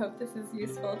 Yeah, I hope this is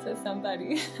useful to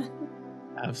somebody.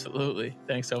 Absolutely.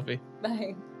 Thanks, Sophie.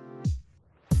 Bye.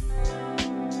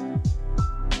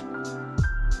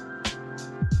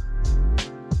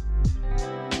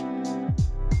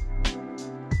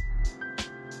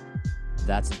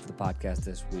 That's it for the podcast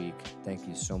this week. Thank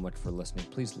you so much for listening.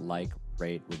 Please like,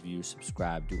 rate, review,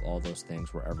 subscribe, do all those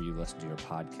things wherever you listen to your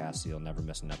podcast so you'll never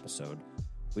miss an episode.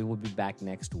 We will be back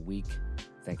next week.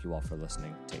 Thank you all for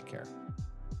listening. Take care.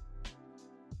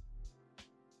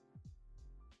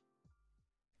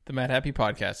 The Mad Happy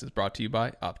Podcast is brought to you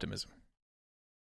by Optimism.